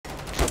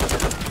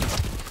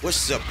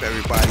What's up,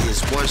 everybody?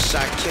 It's One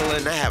Shot Killer,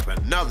 and I have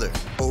another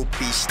OP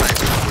sniper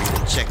for you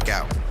to check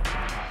out.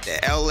 The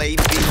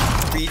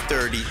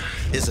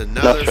LP-B330 is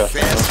another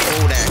fast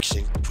fold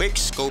action, quick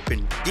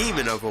scoping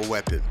demon of a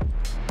weapon.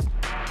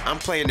 I'm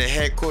playing the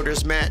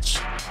headquarters match,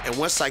 and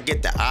once I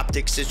get the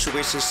optics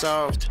situation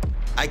solved,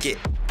 I get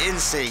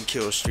insane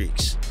kill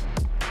streaks.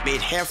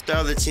 Made half the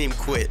other team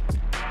quit.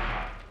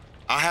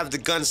 I'll have the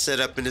gun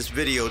set up in this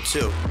video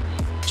too.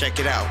 Check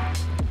it out.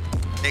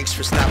 Thanks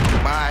for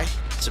stopping by.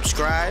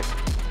 Subscribe,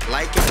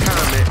 like, and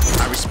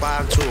comment. I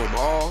respond to them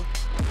all.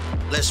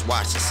 Let's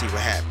watch and see what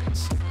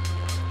happens.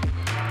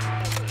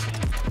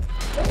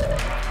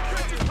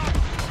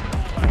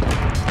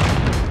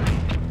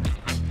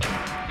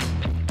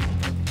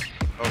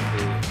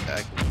 Hopefully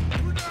I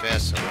can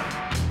fast enough.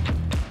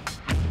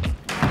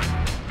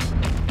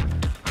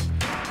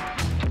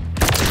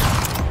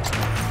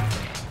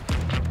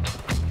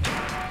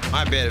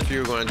 My bad if you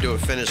were going to do a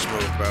finish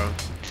move, bro.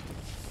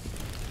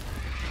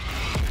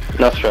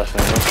 No stress,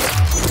 man. No stress.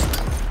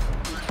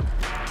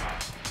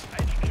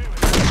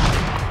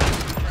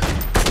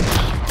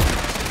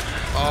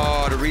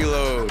 Oh, the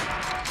reload.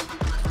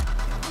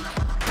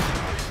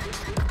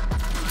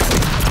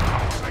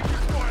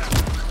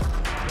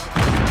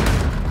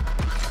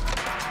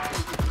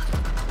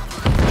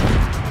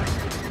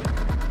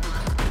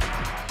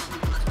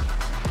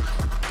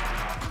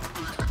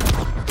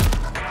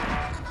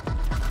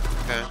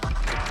 Okay.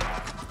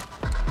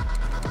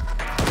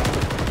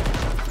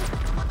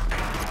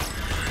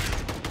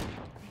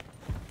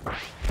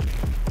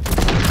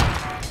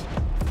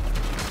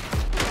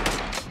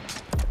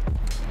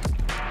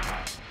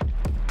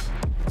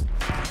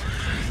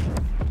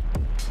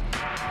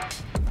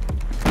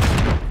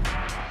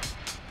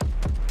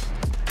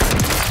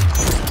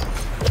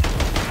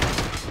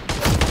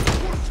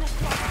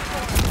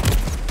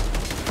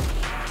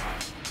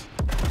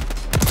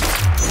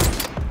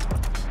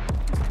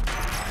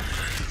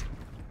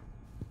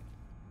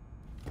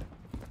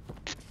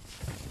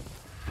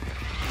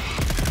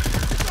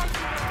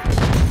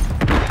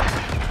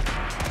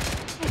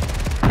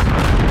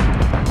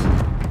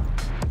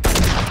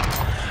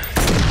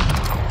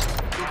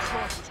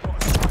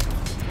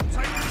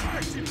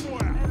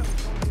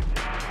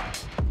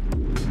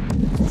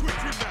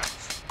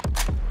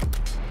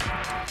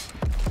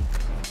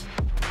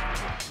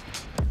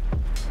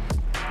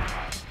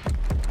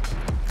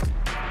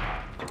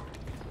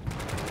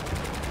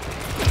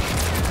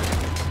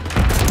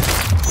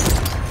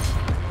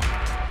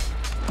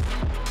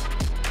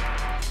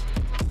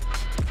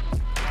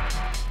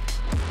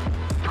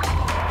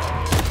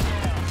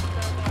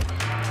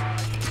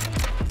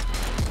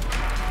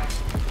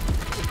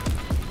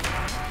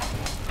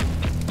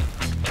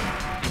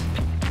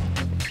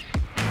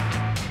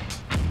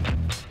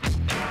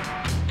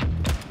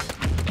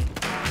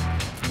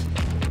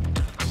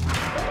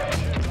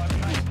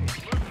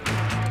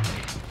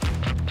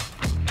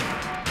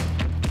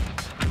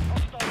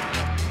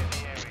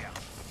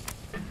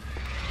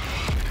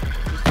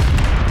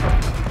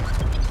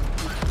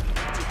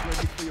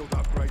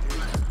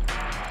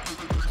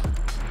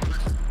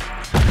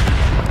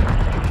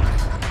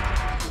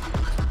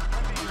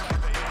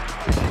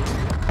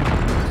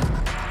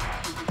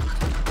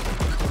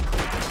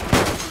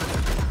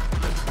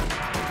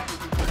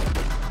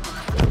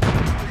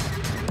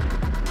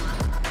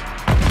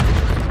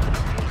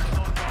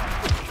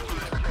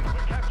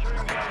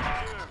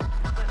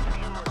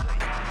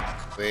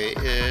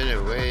 Waiting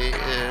and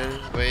waiting,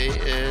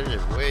 waiting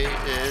and waiting,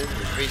 and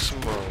wait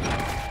some more.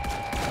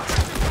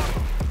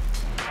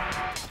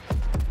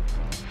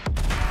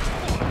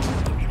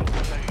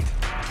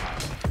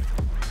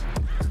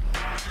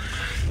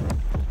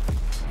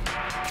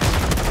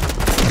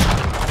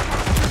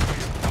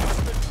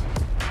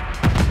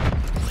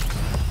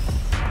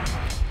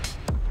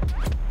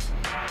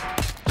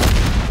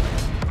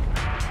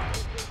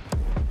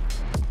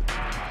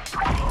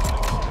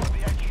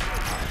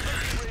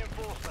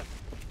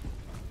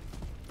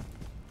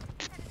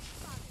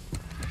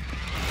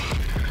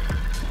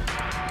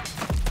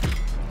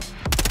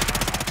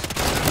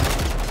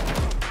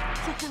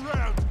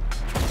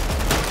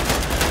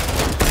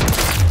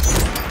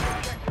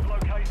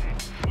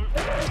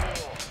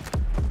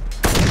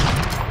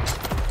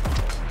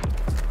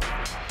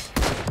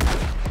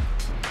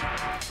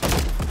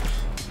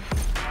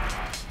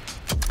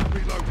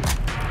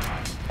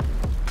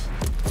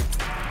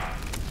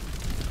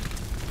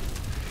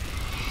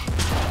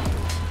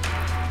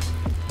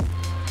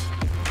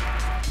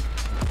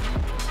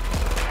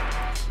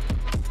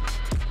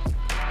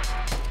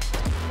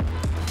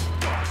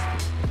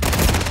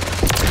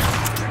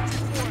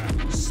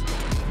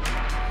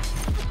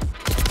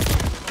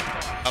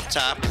 Up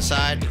top,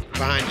 inside,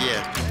 behind you.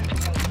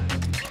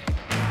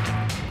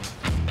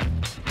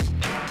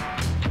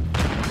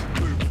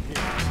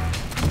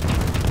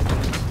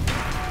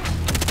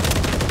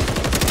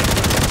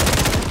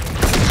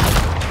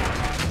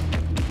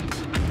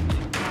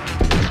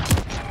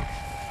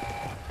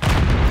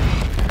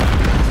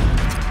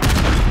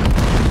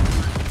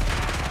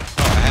 Oh,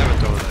 I haven't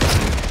thrown that.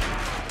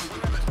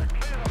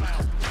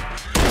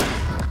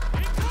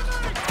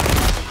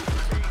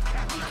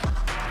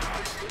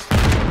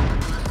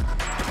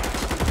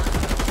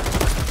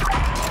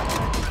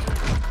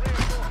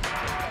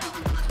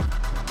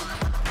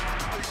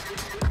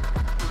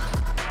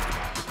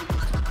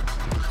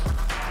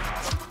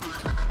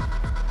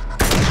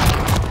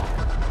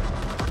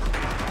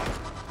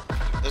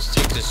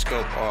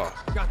 scope off.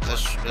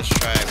 Let's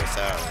try it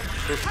without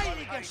it.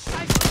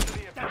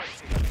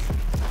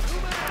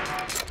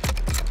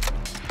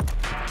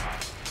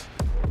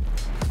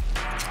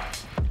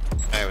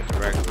 Try it with the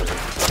regular.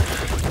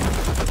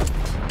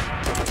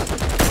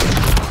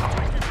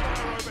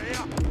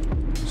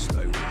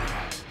 Stay with it.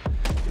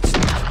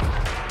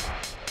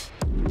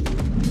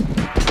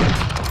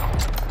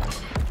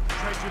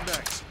 Changing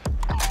backs.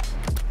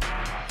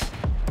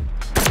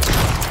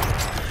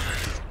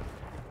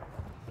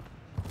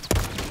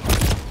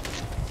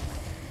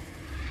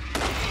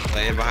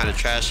 Laying behind the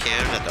trash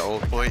can at the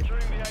old point.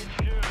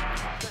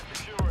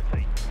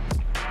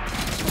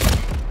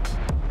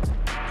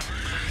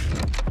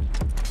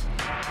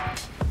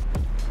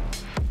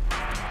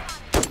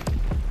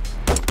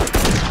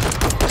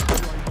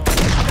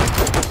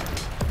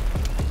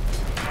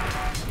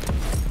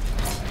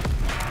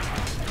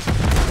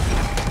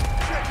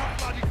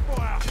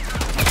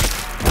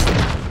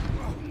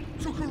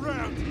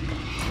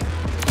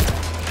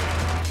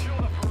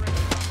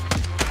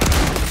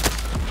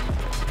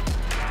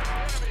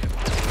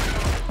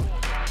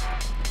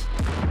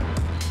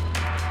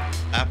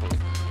 Apple.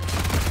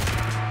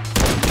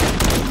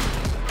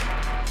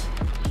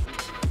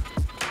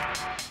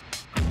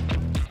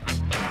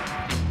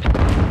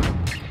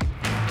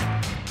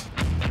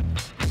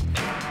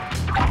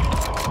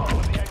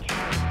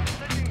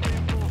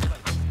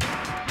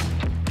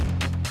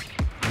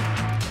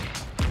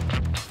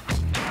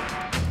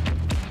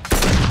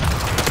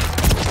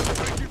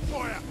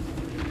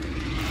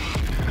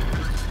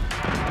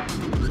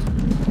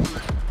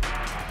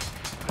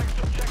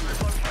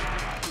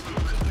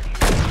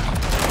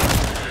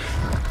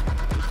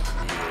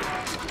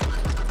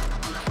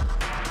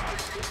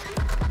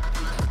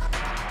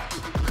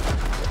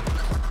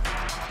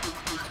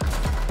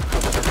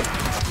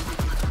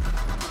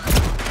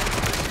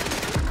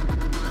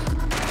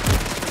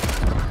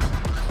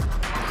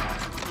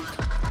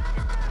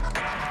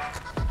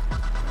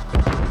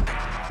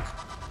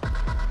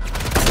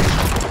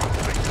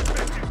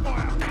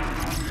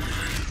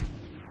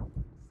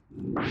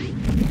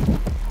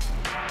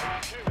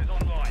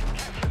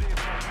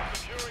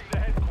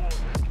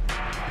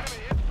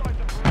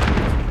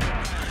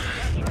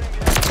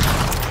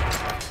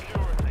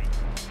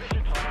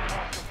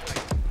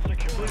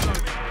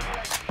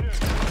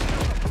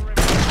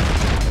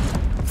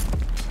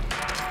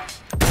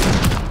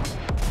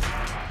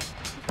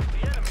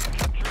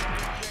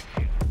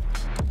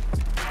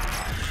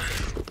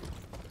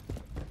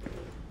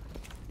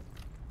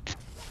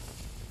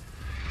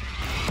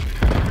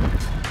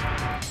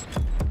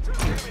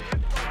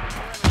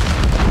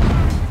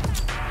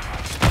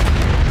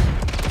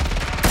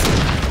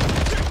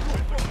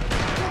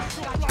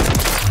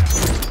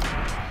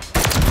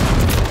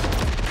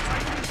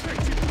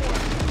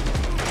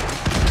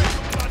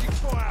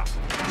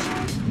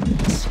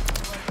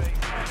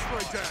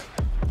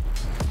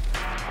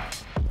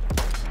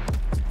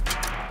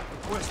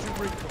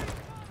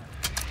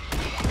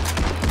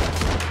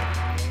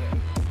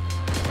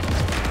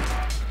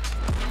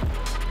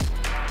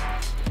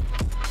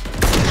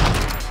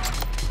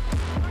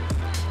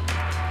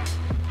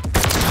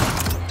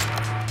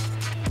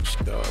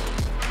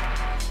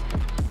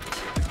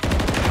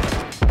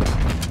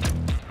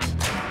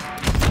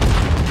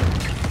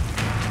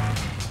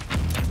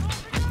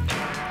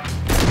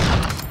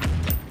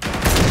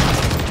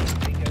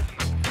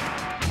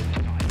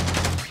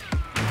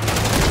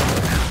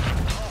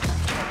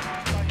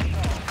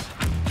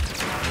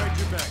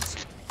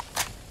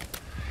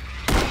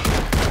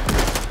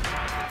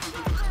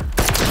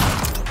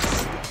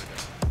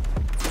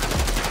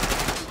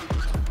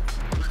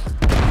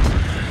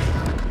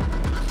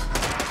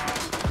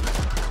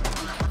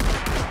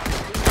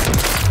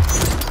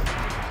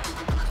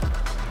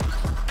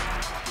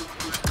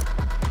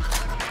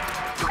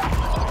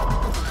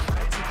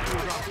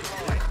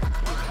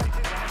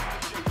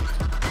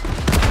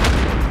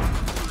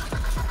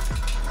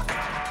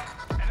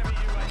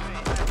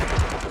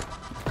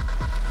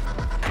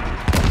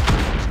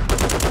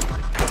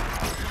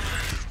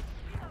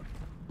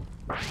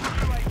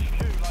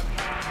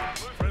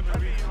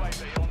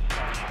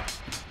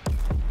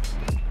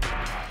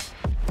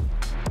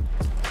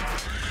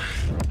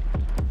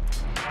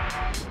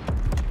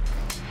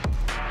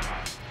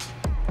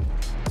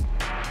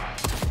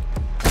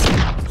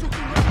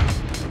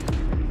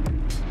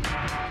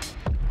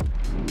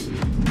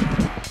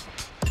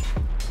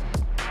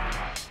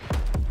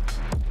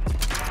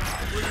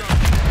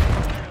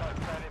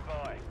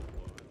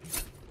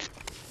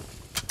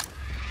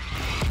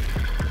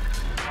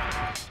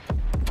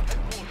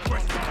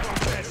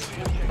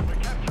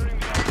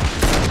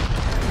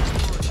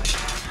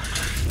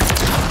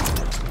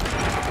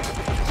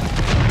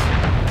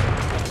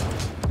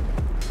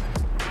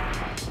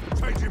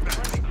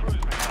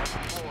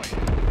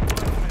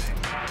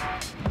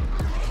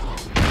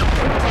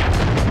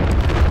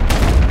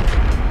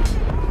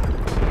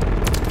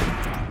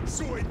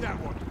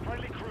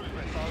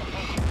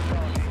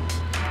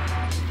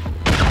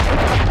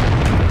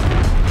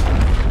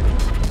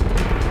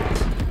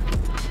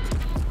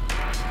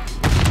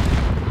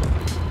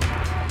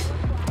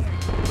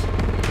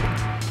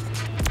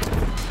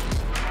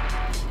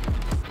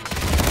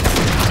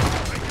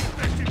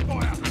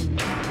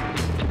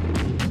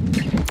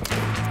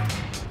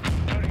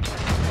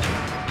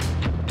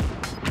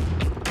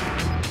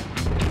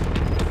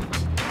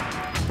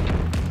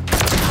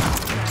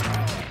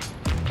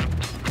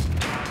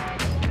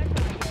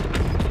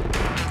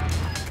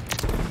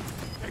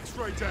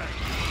 down.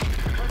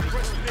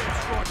 Requesting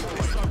airstrike at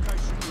this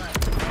location.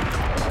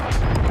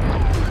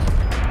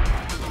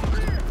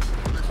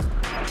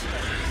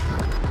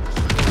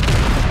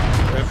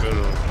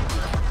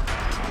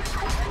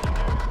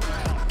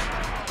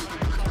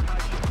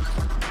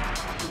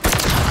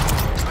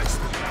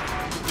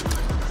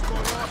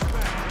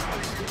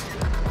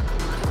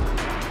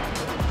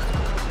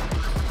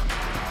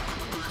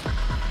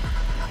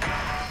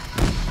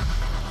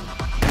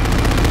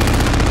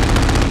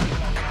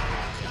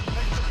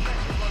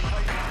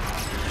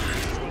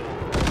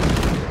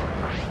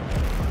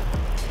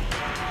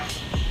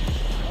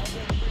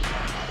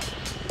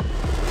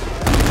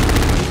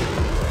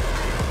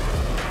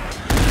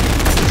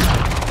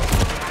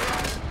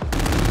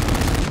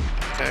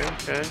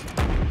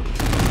 Okay.